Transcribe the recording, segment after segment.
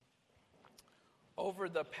Over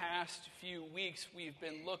the past few weeks, we've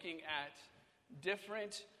been looking at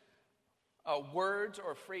different words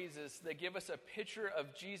or phrases that give us a picture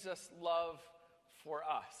of Jesus' love for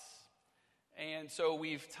us. And so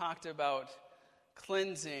we've talked about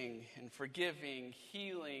cleansing and forgiving,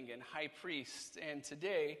 healing, and high priest. And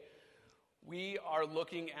today, we are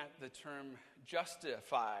looking at the term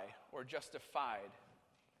justify or justified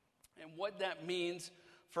and what that means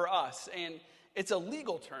for us. And it's a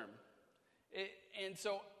legal term. And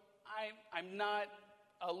so I'm not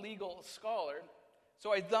a legal scholar,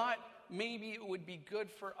 so I thought maybe it would be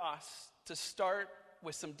good for us to start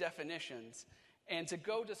with some definitions and to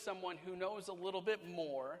go to someone who knows a little bit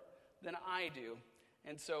more than I do.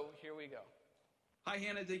 And so here we go. Hi,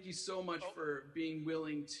 Hannah. Thank you so much for being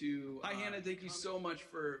willing to.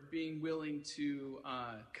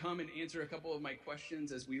 Come and answer a couple of my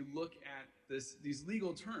questions as we look at these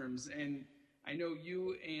legal terms. And I know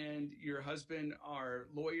you and your husband are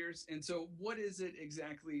lawyers, and so what is it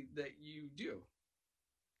exactly that you do?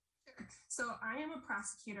 Sure. So I am a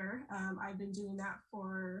prosecutor. I've been doing that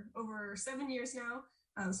for over 7 years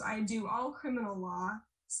now. So I do all criminal law.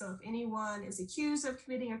 So if anyone is accused of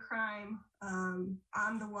committing a crime,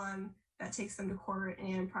 I'm the one that takes them to court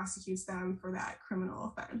and prosecutes them for that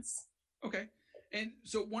criminal offense. Okay. And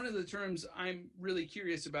so one of the terms I'm really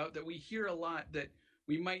curious about that we hear a lot that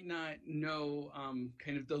we might not know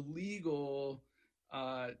kind of the legal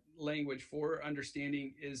language for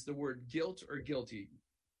understanding is the word guilt or guilty.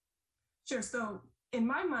 Sure. So in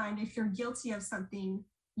my mind, if you're guilty of something,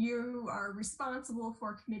 you are responsible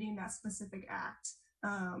for committing that specific act.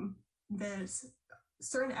 There's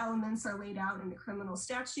certain elements are laid out in the criminal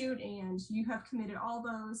statute, and you have committed all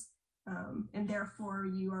those, and therefore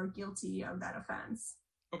you are guilty of that offense.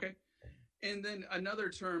 Okay. And then another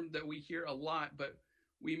term that we hear a lot, but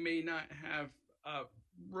we may not have a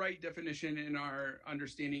right definition in our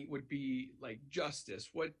understanding would be like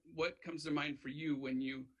justice. What comes to mind for you when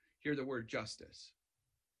you hear the word justice?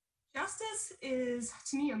 Justice is,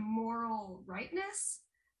 to me, a moral rightness.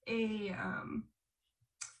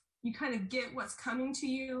 You kind of get what's coming to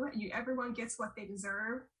you. Everyone gets what they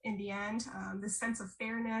deserve in the end. This sense of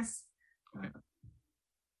fairness. Okay.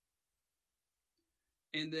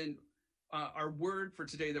 And then our word for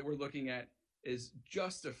today that we're looking at is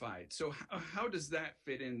justified. So how does that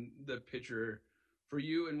fit in the picture for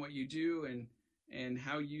you and what you do and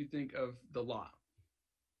how you think of the law?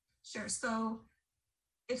 Sure. So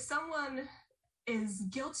if someone is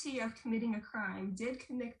guilty of committing a crime, did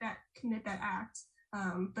commit that act,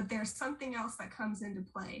 but there's something else that comes into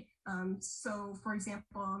play. So for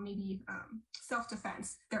example, maybe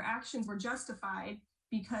self-defense. Their actions were justified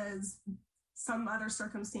because some other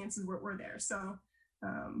circumstances were there. So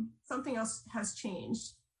something else has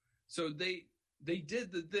changed. So they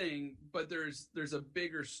did the thing, but there's a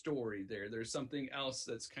bigger story there. There's something else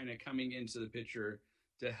that's kind of coming into the picture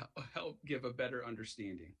to help give a better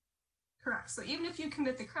understanding. Correct. So even if you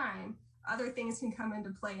commit the crime, other things can come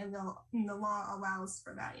into play, and the law allows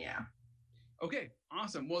for that. Yeah. Okay.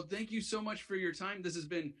 Awesome. Well, thank you so much for your time. This has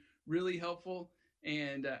been really helpful,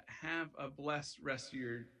 and have a blessed rest of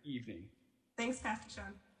your evening. Thanks, Pastor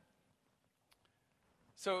Sean.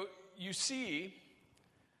 So you see,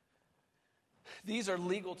 these are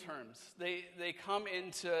legal terms. They come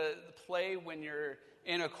into play when you're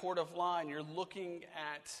in a court of law and you're looking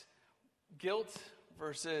at guilt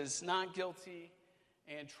versus not guilty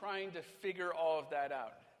and trying to figure all of that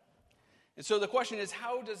out. And so the question is,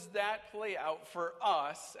 how does that play out for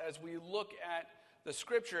us as we look at the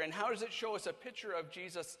scripture, and how does it show us a picture of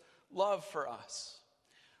Jesus' love for us?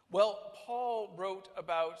 Well, Paul wrote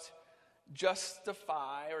about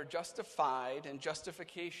justify or justified and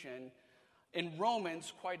justification in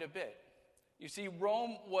Romans quite a bit. You see,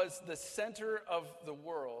 Rome was the center of the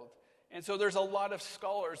world, and so there's a lot of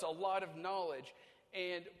scholars, a lot of knowledge,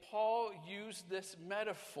 and Paul used this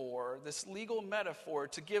metaphor, this legal metaphor,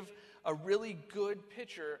 to give a really good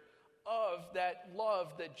picture of that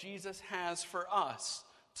love that Jesus has for us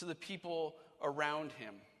to the people around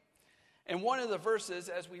him. And one of the verses,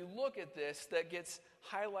 as we look at this, that gets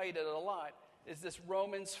highlighted a lot is this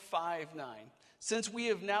Romans 5:9. Since we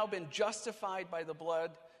have now been justified by the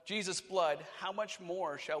blood, Jesus' blood, how much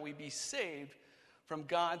more shall we be saved from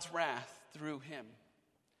God's wrath through him?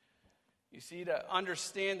 You see, to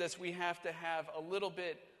understand this, we have to have a little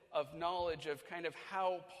bit of knowledge of kind of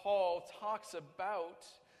how Paul talks about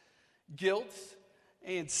guilt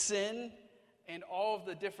and sin and all of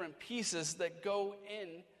the different pieces that go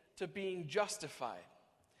in to being justified.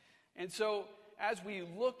 And so as we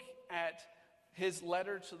look at his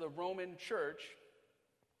letter to the Roman church,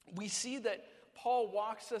 we see that Paul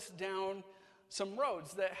walks us down some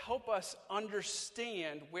roads that help us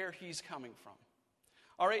understand where he's coming from.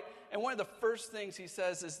 All right? And one of the first things he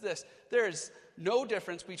says is this: there is no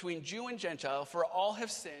difference between Jew and Gentile, for all have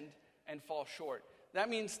sinned and fall short. That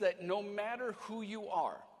means that no matter who you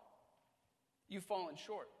are, you've fallen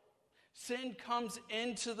short. Sin comes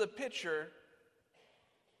into the picture,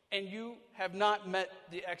 and you have not met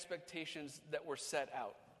the expectations that were set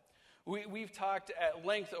out. We've talked at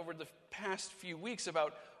length over the past few weeks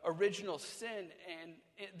about original sin and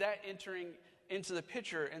that entering into the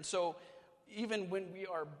picture. And so even when we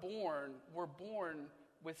are born, we're born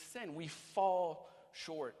with sin. We fall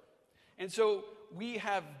short. And so we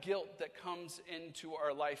have guilt that comes into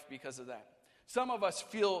our life because of that. Some of us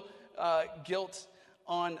feel guilt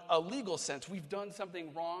on a legal sense. We've done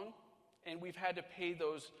something wrong, and we've had to pay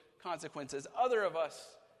those consequences. Other of us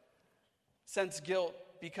sense guilt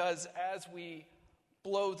because as we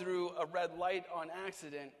blow through a red light on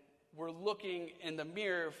accident, we're looking in the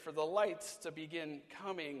mirror for the lights to begin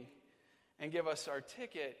coming and give us our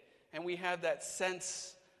ticket, and we have that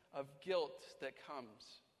sense of guilt that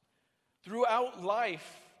comes. Throughout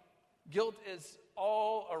life, guilt is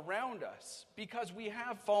all around us because we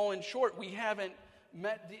have fallen short. We haven't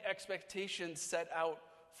met the expectations set out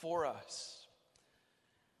for us.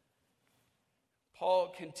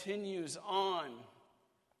 Paul continues on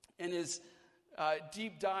in his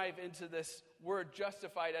deep dive into this word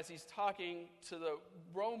justified as he's talking to the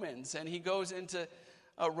Romans, and he goes into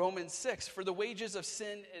Romans 6. For the wages of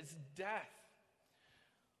sin is death.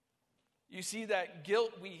 You see, that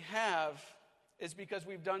guilt we have is because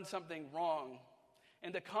we've done something wrong,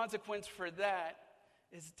 and the consequence for that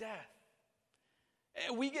is death.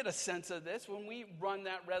 And we get a sense of this when we run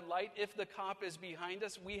that red light. If the cop is behind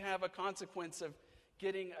us, we have a consequence of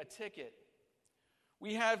getting a ticket.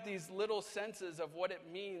 We have these little senses of what it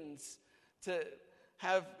means to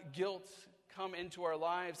have guilt come into our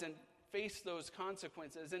lives and face those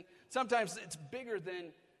consequences. And sometimes it's bigger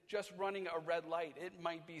than just running a red light. It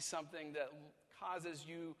might be something that causes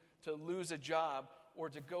you to lose a job or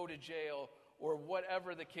to go to jail or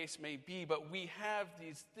whatever the case may be. But we have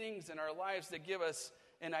these things in our lives that give us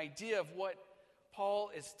an idea of what Paul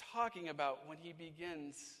is talking about when he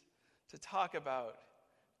begins to talk about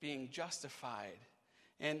being justified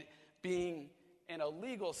and being, in a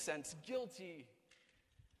legal sense, guilty.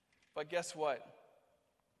 But guess what?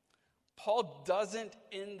 Paul doesn't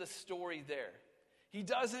end the story there. He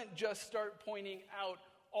doesn't just start pointing out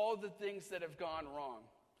all the things that have gone wrong.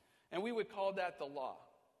 And we would call that the law.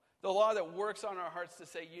 The law that works on our hearts to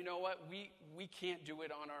say, you know what, we can't do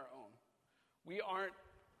it on our own. We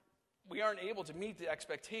aren't able to meet the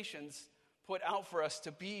expectations put out for us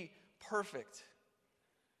to be perfect.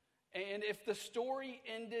 And if the story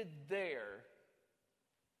ended there,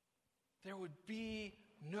 there would be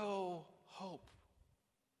no hope.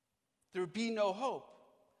 There would be no hope.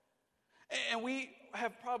 And we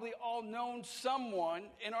have probably all known someone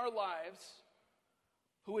in our lives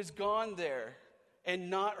who has gone there and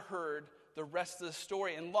not heard the rest of the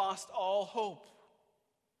story and lost all hope.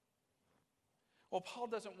 Well, Paul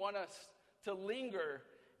doesn't want us to linger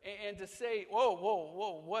and to say,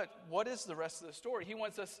 whoa, what is the rest of the story? He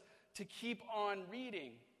wants us to keep on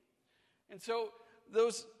reading. And so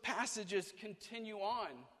those passages continue on.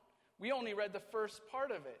 We only read the first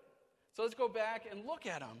part of it. So let's go back and look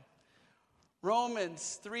at them.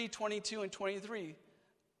 Romans 3:22 and 23.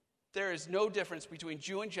 There is no difference between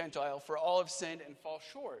Jew and Gentile, for all have sinned and fall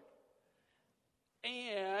short.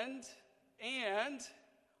 And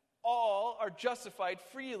all are justified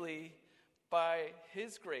freely by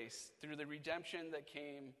his grace through the redemption that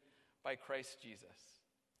came by Christ Jesus.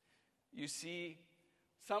 You see,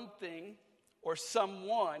 something or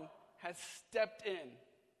someone has stepped in.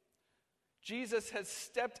 Jesus has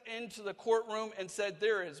stepped into the courtroom and said,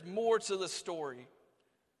 there is more to the story.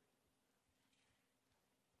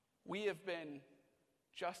 We have been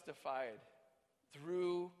justified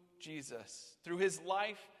through Jesus, through his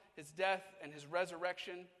life, his death, and his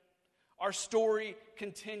resurrection. Our story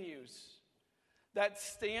continues. That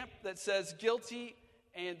stamp that says guilty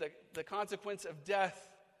and the consequence of death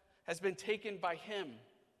has been taken by him.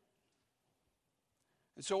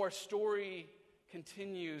 And so our story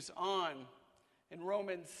continues on. In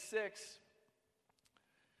Romans 6,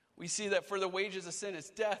 we see that for the wages of sin is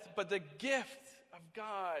death, but the gift of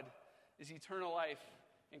God is eternal life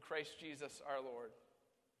in Christ Jesus our Lord.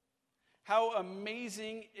 How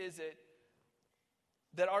amazing is it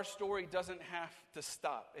that our story doesn't have to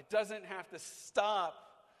stop. It doesn't have to stop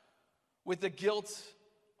with the guilt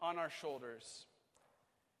on our shoulders.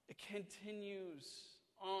 It continues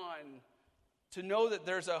on to know that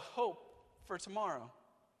there's a hope for tomorrow.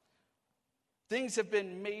 Things have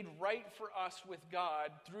been made right for us with God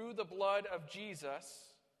through the blood of Jesus.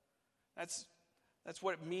 That's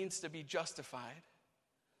what it means to be justified,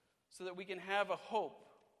 so that we can have a hope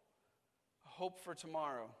for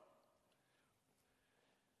tomorrow.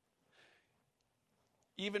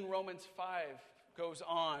 Even Romans 5 goes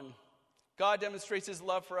on. God demonstrates his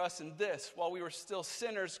love for us in this: while we were still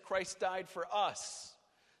sinners, Christ died for us.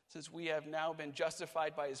 Since we have now been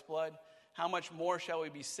justified by his blood, how much more shall we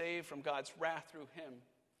be saved from God's wrath through him?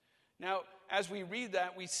 Now, as we read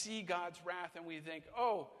that, we see God's wrath and we think,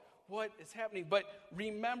 oh, what is happening? But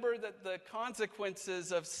remember that the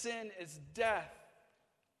consequences of sin is death.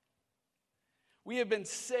 We have been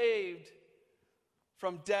saved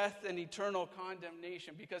from death and eternal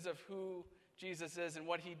condemnation because of who Jesus is and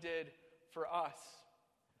what he did for us.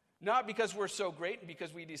 Not because we're so great and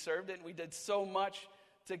because we deserved it and we did so much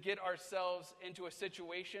to get ourselves into a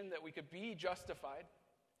situation that we could be justified.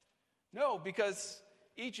 No, because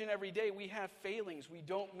each and every day we have failings. We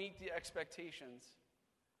don't meet the expectations.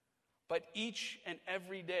 But each and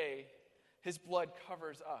every day, his blood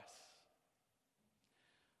covers us.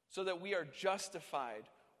 So that we are justified.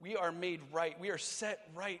 We are made right. We are set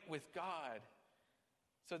right with God.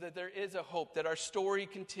 So that there is a hope, that our story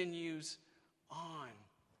continues on.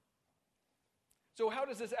 So how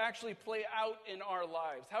does this actually play out in our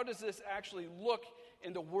lives? How does this actually look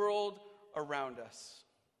in the world around us?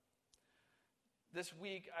 This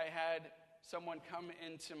week I had someone come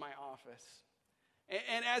into my office.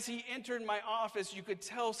 And as he entered my office, you could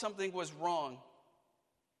tell something was wrong.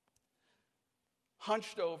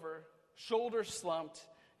 Hunched over, shoulders slumped,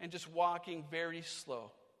 and just walking very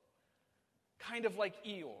slow. Kind of like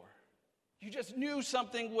Eeyore. You just knew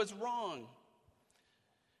something was wrong.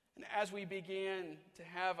 And as we began to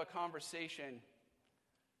have a conversation,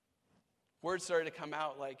 words started to come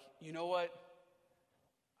out like, you know what?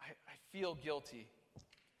 I feel guilty.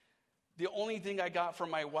 The only thing I got from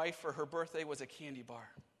my wife for her birthday was a candy bar.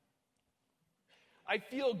 I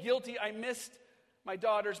feel guilty. I missed my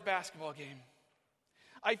daughter's basketball game.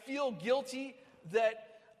 I feel guilty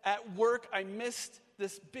that at work I missed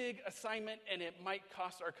this big assignment and it might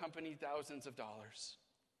cost our company thousands of dollars.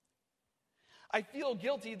 I feel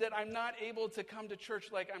guilty that I'm not able to come to church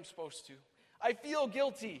like I'm supposed to. I feel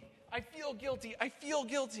guilty. I feel guilty. I feel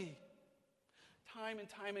guilty. Time and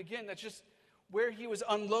time again, that's just where he was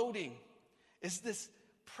unloading, is this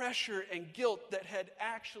pressure and guilt that had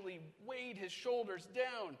actually weighed his shoulders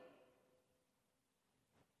down.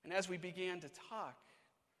 And as we began to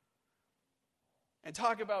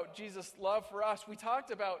talk about Jesus' love for us, we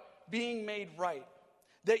talked about being made right.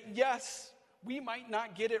 That yes, we might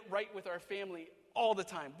not get it right with our family all the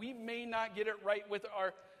time. We may not get it right with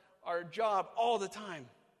our job all the time.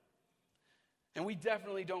 And we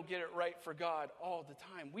definitely don't get it right for God all the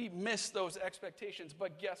time. We miss those expectations,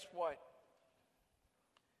 but guess what?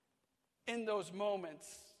 In those moments,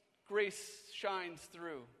 grace shines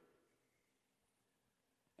through.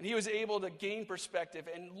 And he was able to gain perspective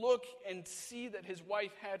and look and see that his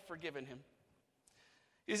wife had forgiven him.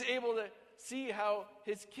 He was able to see how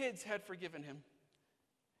his kids had forgiven him.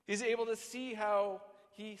 He's able to see how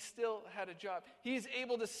he still had a job. He's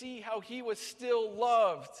able to see how he was still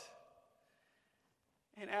loved.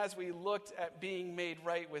 And as we looked at being made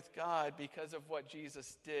right with God because of what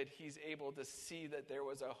Jesus did, he's able to see that there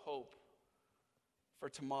was a hope for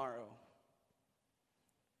tomorrow.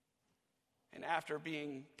 And after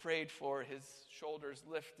being prayed for, his shoulders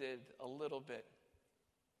lifted a little bit.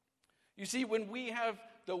 You see, when we have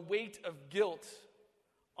the weight of guilt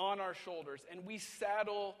on our shoulders and we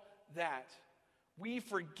saddle that, we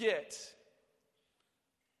forget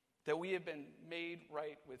that we have been made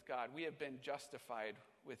right with God. We have been justified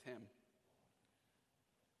with him.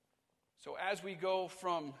 So as we go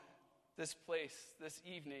from this place this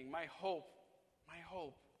evening, my hope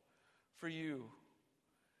for you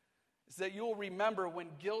is that you'll remember when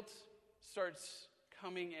guilt starts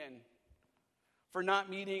coming in for not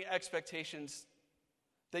meeting expectations,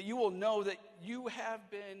 that you will know that you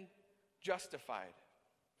have been justified.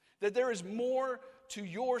 That there is more to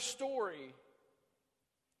your story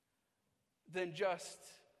than just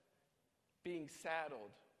being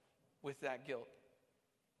saddled with that guilt.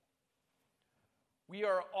 We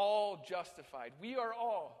are all justified. We are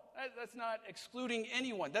all. That's not excluding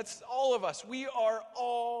anyone. That's all of us. We are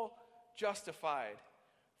all justified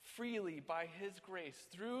freely by his grace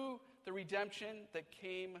through the redemption that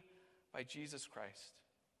came by Jesus Christ.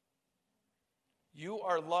 You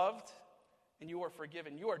are loved and you are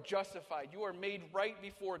forgiven. You are justified. You are made right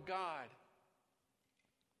before God.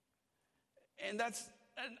 And that's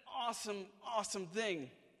an awesome, awesome thing.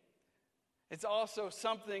 It's also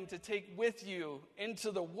something to take with you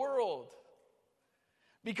into the world.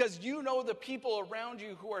 Because you know the people around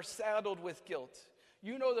you who are saddled with guilt.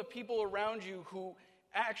 You know the people around you who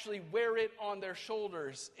actually wear it on their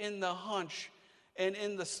shoulders, in the hunch and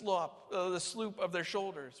in the sloop of their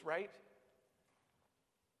shoulders, right?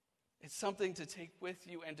 It's something to take with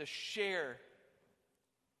you and to share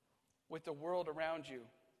with the world around you.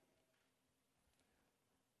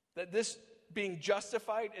 That this being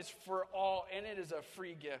justified is for all, and it is a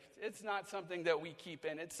free gift. It's not something that we keep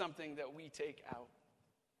in, it's something that we take out.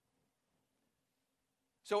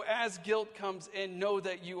 So as guilt comes in, know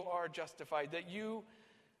that you are justified, that you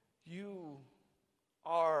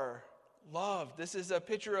are loved. This is a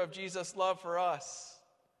picture of Jesus' love for us.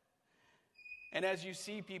 And as you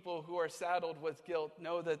see people who are saddled with guilt,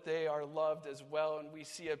 know that they are loved as well, and we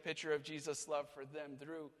see a picture of Jesus' love for them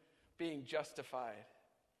through being justified.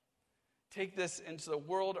 Take this into the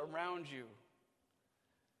world around you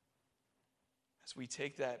as we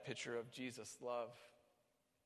take that picture of Jesus' love